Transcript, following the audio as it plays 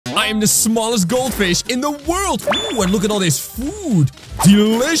I am the smallest goldfish in the world. Ooh, and look at all this food.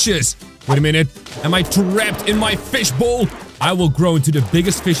 Delicious. Wait a minute. Am I trapped in my fish bowl? I will grow into the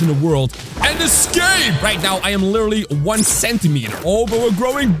biggest fish in the world and escape! Right now, I am literally 1 centimeter. Oh, but we're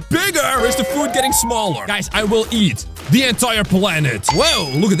growing bigger! Where's the food getting smaller? Guys, I will eat the entire planet.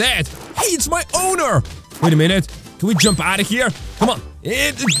 Whoa, look at that. Hey, it's my owner. Wait a minute. Can we jump out of here? Come on.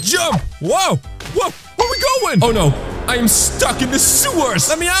 Jump! Whoa! Whoa! Where are we going? Oh no, I am stuck in the sewers.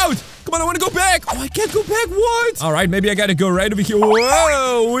 Let me out! Come on, I want to go back. Oh, I can't go back. What? All right, maybe I gotta go right over here.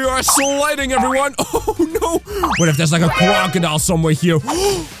 Whoa, we are sliding, everyone. Oh, no. What if there's like a crocodile somewhere here?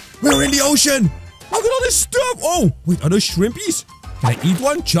 We're in the ocean. Look at all this stuff. Oh, wait, are those shrimpies? Can I eat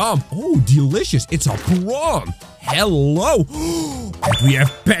one? Chomp. Oh, delicious. It's a prawn. Hello. And we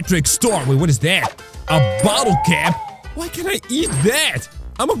have Patrick's store. Wait, what is that? A bottle cap? Why can't I eat that?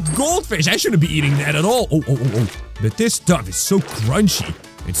 I'm a goldfish. I shouldn't be eating that at all. Oh. But this stuff is so crunchy.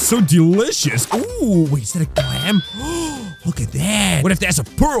 It's so delicious. Ooh, wait, is that a clam? Look at that. What if there's a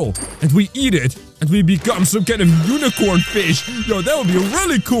pearl and we eat it and we become some kind of unicorn fish? Yo, that would be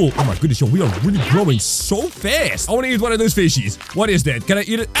really cool. Oh my goodness, yo, we are really growing so fast. I want to eat one of those fishies. What is that? Can I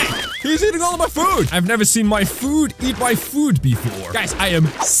eat it? Ah, he's eating all of my food. I've never seen my food eat my food before. Guys, I am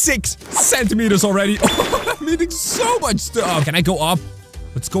 6 centimeters already. Oh, I'm eating so much stuff. Can I go up?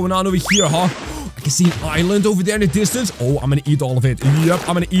 What's going on over here, huh? I can see an island over there in the distance. Oh, I'm gonna eat all of it. Yep,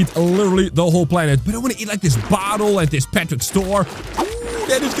 I'm gonna eat literally the whole planet. But I wanna eat like this bottle at this Patrick store. Ooh,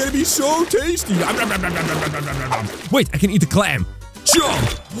 that is gonna be so tasty. Wait, I can eat the clam. Jump!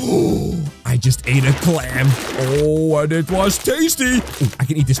 Oh, I just ate a clam. Oh, and it was tasty. Ooh, I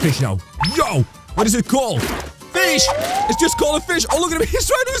can eat this fish now. Yo, what is it called? Fish! It's just called a fish. Oh, look at him. He's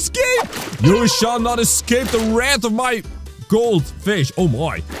trying to escape. You shall not escape the wrath of my goldfish. Oh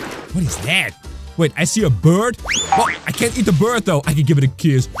my. What is that? Wait, I see a bird. Oh, I can't eat the bird though. I can give it a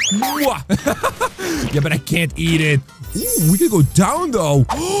kiss. Yeah, but I can't eat it. Ooh, we can go down though.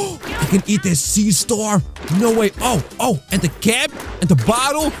 I can eat this sea star. No way. Oh, and the cap and the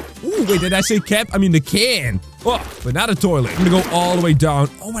bottle. Ooh, wait, did I say cap? I mean the can. Oh, but not a toilet. I'm gonna go all the way down.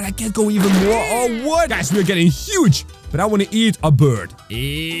 Oh, and I can't go even more. Oh, what? Guys, we're getting huge. But I want to eat a bird.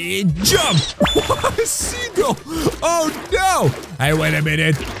 Jump! A seagull! Oh no! Hey, wait a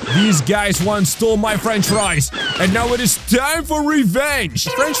minute. These guys once stole my french fries. And now it is time for revenge.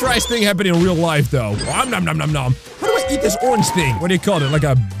 French fries thing happened in real life though. Nom nom nom nom nom. How do I eat this orange thing? What do you call it? Like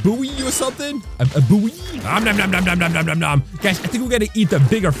a buoy or something? A buoy? Nom nom nom nom nom nom nom nom nom. Guys, I think we gotta eat the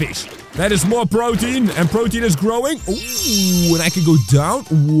bigger fish. That is more protein, and protein is growing. Ooh, and I can go down.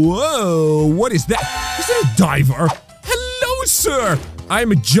 Whoa, what is that? Is that a diver? Hello, sir. I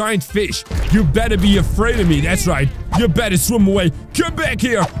am a giant fish. You better be afraid of me. That's right. You better swim away. Come back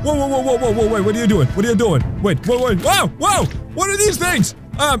here. Whoa, wait. What are you doing? What are you doing? Wait. Whoa. What are these things?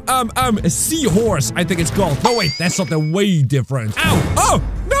 A seahorse, I think it's called. No, wait, that's something way different. Ow! Oh,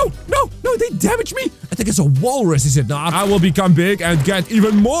 no, they damaged me. I think it's a walrus, is it not? I will become big and get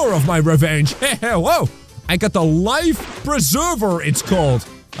even more of my revenge. Whoa, I got the life preserver, it's called.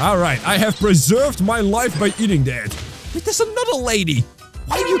 All right, I have preserved my life by eating that. Wait, there's another lady.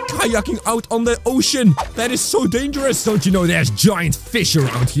 Why are you kayaking out on the ocean? That is so dangerous. Don't you know there's giant fish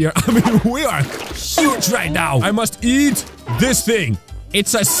around here? I mean, we are huge right now. I must eat this thing.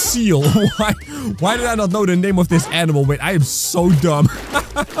 It's a seal. Why did I not know the name of this animal? Wait, I am so dumb.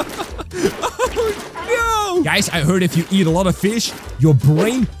 Oh, no. Guys, I heard if you eat a lot of fish, your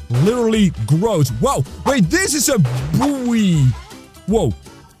brain literally grows. Whoa, wait, this is a buoy. Whoa,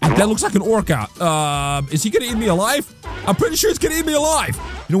 that looks like an orca. Is he gonna eat me alive? I'm pretty sure it's gonna eat me alive.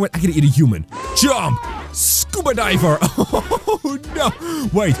 You know what? I can eat a human. Jump! Scuba diver! Oh, no.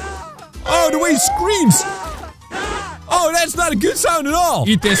 Wait. Oh, the way he screams! Oh, that's not a good sound at all!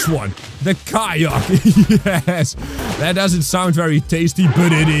 Eat this one. The kayak. Yes. That doesn't sound very tasty,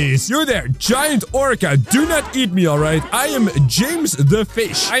 but it is. You're there, giant orca. Do not eat me, alright? I am James the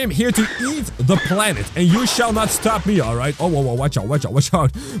fish. I am here to eat the planet, and you shall not stop me, alright? Oh, whoa, watch out.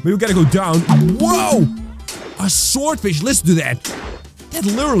 We gotta go down. Whoa! A swordfish, listen to that. That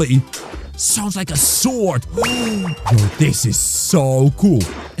literally sounds like a sword. Yo, this is so cool.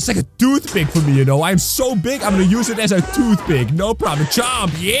 It's like a toothpick for me, you know. I'm so big, I'm gonna use it as a toothpick. No problem.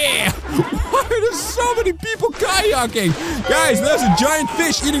 Chomp, yeah. Why are there so many people kayaking? Guys, there's a giant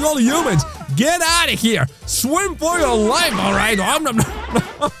fish eating all the humans. Get out of here. Swim for your life, all right?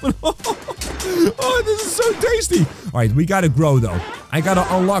 Oh, this is so tasty. All right, we gotta grow, though. I gotta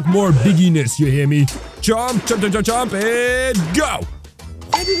unlock more bigginess, you hear me? Chomp, and go.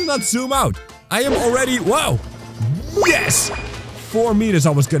 Why did it not zoom out? I am already, whoa. Yes. 4 meters, I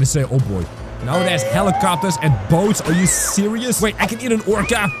was gonna say. Oh, boy. Now there's helicopters and boats. Are you serious? Wait, I can eat an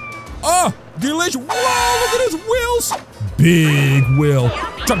orca. Oh, delicious. Whoa, look at his wheels. Big wheel.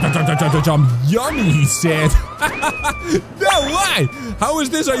 Jump, jump, jump, jump, jump, jump. Yummy, he said. No way. How is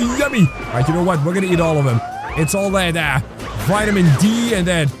this a yummy? All right, you know what? We're gonna eat all of them. It's all that vitamin D and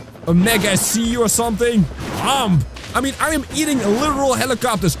that omega C or something. I mean, I am eating literal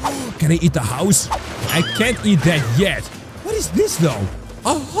helicopters. Can I eat the house? I can't eat that yet. What is this though?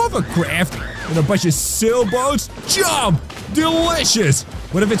 A hovercraft and a bunch of sailboats? Jump! Delicious!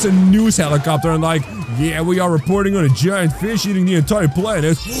 What if it's a news helicopter and like, yeah, we are reporting on a giant fish eating the entire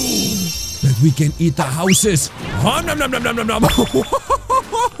planet. But we can eat the houses. Nom nom nom nom nom nom nom.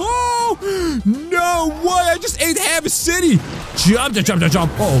 No way! I just ate half a city. Jump, jump, jump,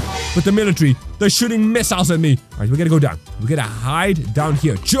 jump. Oh, but the military, they're shooting missiles at me. All right, we gotta go down. We gotta hide down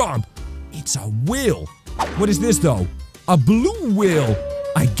here. Jump! It's a wheel. What is this though? A blue wheel.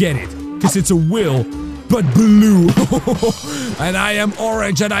 I get it, because it's a wheel, but blue. And I am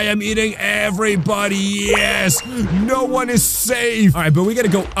orange and I am eating everybody. Yes! No one is safe. All right, but we gotta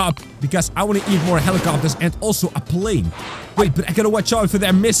go up because I want to eat more helicopters and also a plane. Wait, but I gotta watch out for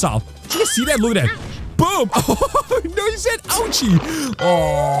that missile. Did you see that? Look at that. Boom! Oh, no, you said ouchie.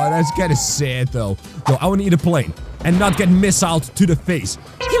 Oh, that's kind of sad though. No, I want to eat a plane and not get missiled to the face.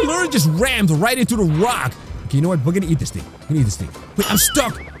 He literally just rammed right into the rock. Okay, you know what? We're gonna eat this thing. We're gonna eat this thing. Wait, I'm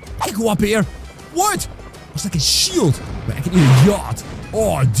stuck. I can go up here. What? It's like a shield. Wait, I can eat a yacht.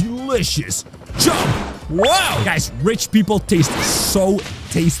 Oh, delicious. Jump! Wow! Guys, rich people taste so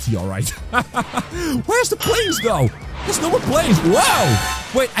tasty, alright? Where's the planes, though? There's no more planes. Wow!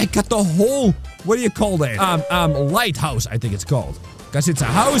 Wait, I got the whole... What do you call that? Lighthouse, I think it's called. Because it's a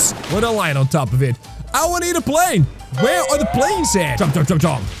house with a light on top of it. I want to eat a plane. Where are the planes at? Jump, jump, jump,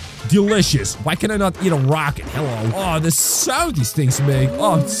 jump. Delicious. Why can I not eat a rocket? Hello. Oh, the sound these things make.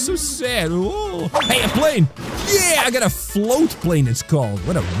 Oh, it's so sad. Oh. Hey, a plane. Yeah, I got a float plane, it's called.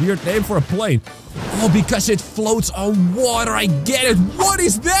 What a weird name for a plane. Oh, because it floats on water. I get it. What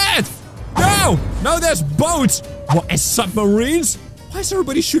is that? No. No, there's boats. What, and submarines? Why is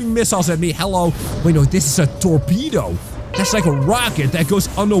everybody shooting missiles at me? Hello. Wait, no, this is a torpedo. That's like a rocket that goes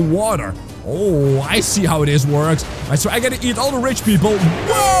underwater. Oh, I see how it works. Alright, so I gotta eat all the rich people.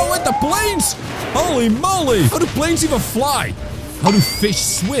 Whoa, at the planes! Holy moly! How do planes even fly? How do fish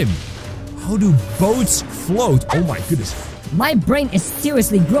swim? How do boats float? Oh my goodness. My brain is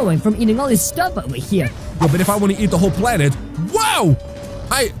seriously growing from eating all this stuff over here. Yeah, but if I want to eat the whole planet, wow!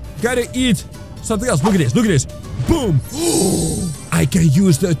 I gotta eat something else. Look at this, look at this. Boom! I can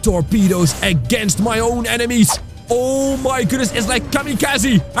use the torpedoes against my own enemies. Oh my goodness, it's like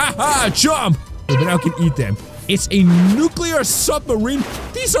kamikaze! Haha, jump! But now I can eat them. It's a nuclear submarine.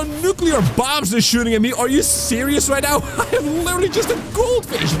 These are nuclear bombs they're shooting at me. Are you serious right now? I am literally just a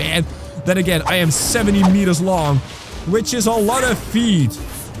goldfish, man. Then again, I am 70 meters long, which is a lot of feet.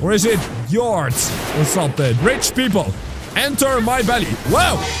 Or is it yards or something? Rich people, enter my belly.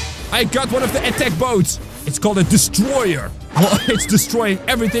 Whoa! I got one of the attack boats. It's called a destroyer. Well, it's destroying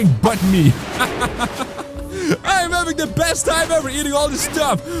everything but me. I'm having the best time ever eating all this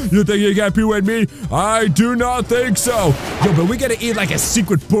stuff. You think you're happy with me? I do not think so. Yo, but we gotta eat like a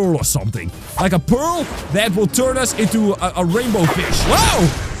secret pearl or something. Like a pearl that will turn us into a rainbow fish. Wow!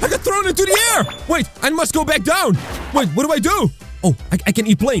 I got thrown into the air! Wait, I must go back down. Wait, what do I do? Oh, I can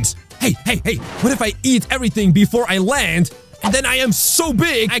eat planes. Hey, hey, hey, what if I eat everything before I land? And then I am so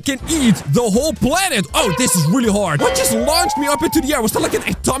big, I can eat the whole planet. Oh, this is really hard. What just launched me up into the air? Was that like an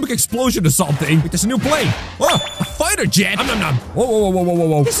atomic explosion or something? Wait, there's a new plane. Oh, a fighter jet. Nom, nom, nom. Whoa, whoa, whoa, whoa, whoa,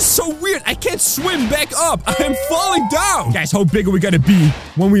 whoa. This is so weird. I can't swim back up. I am falling down. Guys, how big are we gonna be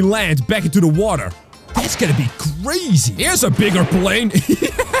when we land back into the water? That's gonna be crazy. Here's a bigger plane.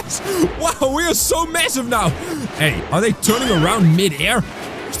 Yes. Wow, we are so massive now. Hey, are they turning around mid-air?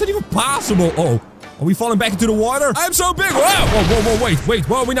 Is that even possible? Oh. Are we falling back into the water? I'm so big! Wow! Whoa, whoa, whoa, wait,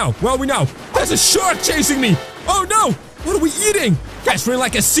 where are we now? Where are we now? There's a shark chasing me! Oh no! What are we eating? Guys, we're in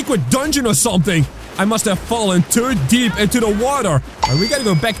like a secret dungeon or something. I must have fallen too deep into the water. Right, we gotta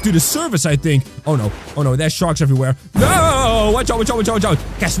go back to the surface, I think. Oh no, there's sharks everywhere. No! Watch out, watch out, watch out, watch out.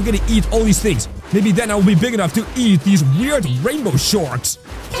 Guys, we're gonna eat all these things. Maybe then I'll be big enough to eat these weird rainbow sharks.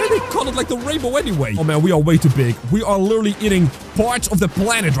 Why do they call it like the rainbow anyway? Oh man, we are way too big. We are literally eating parts of the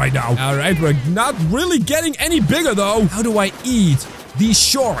planet right now. Alright, we're not really getting any bigger though. How do I eat these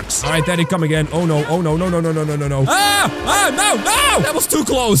sharks? Alright, there they come again. Oh no, oh no, no, no, no, no, no, no, no. Ah, no, no! That was too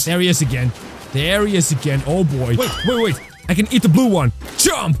close. There he is again. There he is again. Oh boy. Wait. I can eat the blue one.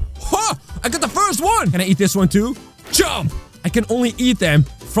 Jump! Ha! I got the first one! Can I eat this one too? Jump! I can only eat them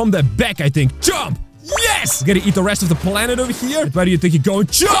from the back, I think. Jump! Yes! Yes! Gotta eat the rest of the planet over here. Where do you think you're going?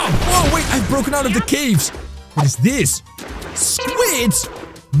 Jump! Whoa, wait, I've broken out of the caves. What is this? Squids?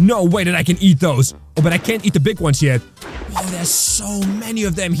 No way that I can eat those. Oh, but I can't eat the big ones yet. Oh, there's so many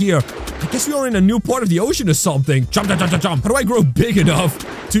of them here. I guess we are in a new part of the ocean or something. Jump, jump, jump, jump, jump. How do I grow big enough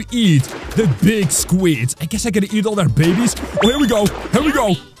to eat the big squids? I guess I gotta eat all their babies. Oh, here we go. Here we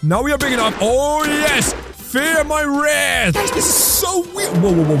go. Now we are big enough. Oh, yes. Fear my wrath. Guys, this is so weird.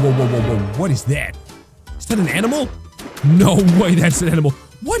 Whoa, whoa, whoa, whoa, whoa, whoa, whoa. What is that? Is that an animal? No way that's an animal.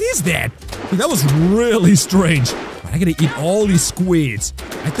 What is that? That was really strange. But I gotta eat all these squids.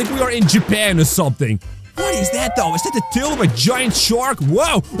 I think we are in Japan or something. What is that though? Is that the tail of a giant shark?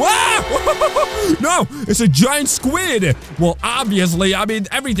 Whoa! Whoa! No! It's a giant squid! Well, obviously, I mean,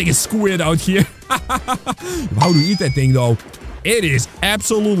 everything is squid out here. How do you eat that thing though? It is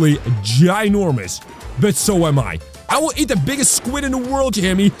absolutely ginormous. But so am I. I will eat the biggest squid in the world, you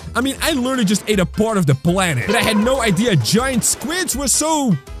hear me? I mean, I literally just ate a part of the planet. But I had no idea giant squids were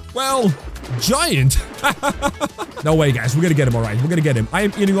so, well, giant. No way, guys. We're gonna get him, alright. We're gonna get him. I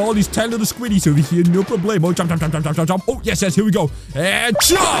am eating all these tiny little squiddies over here. No problemo. Jump, jump, jump, jump, jump, jump, jump. Oh, yes, yes. Here we go. And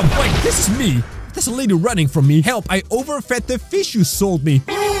jump! Wait, this is me. There's a lady running from me. Help, I overfed the fish you sold me.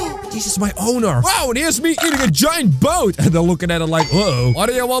 This is my owner. Wow, and here's me eating a giant boat. And they're looking at it like, uh-oh. What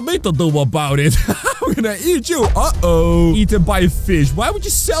do you want me to do about it? I'm gonna eat you. Uh-oh. Eaten by a fish. Why would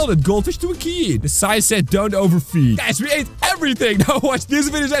you sell that goldfish to a kid? The sign said don't overfeed. Guys, we ate everything. Now watch this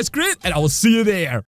video as screen, and I will see you there.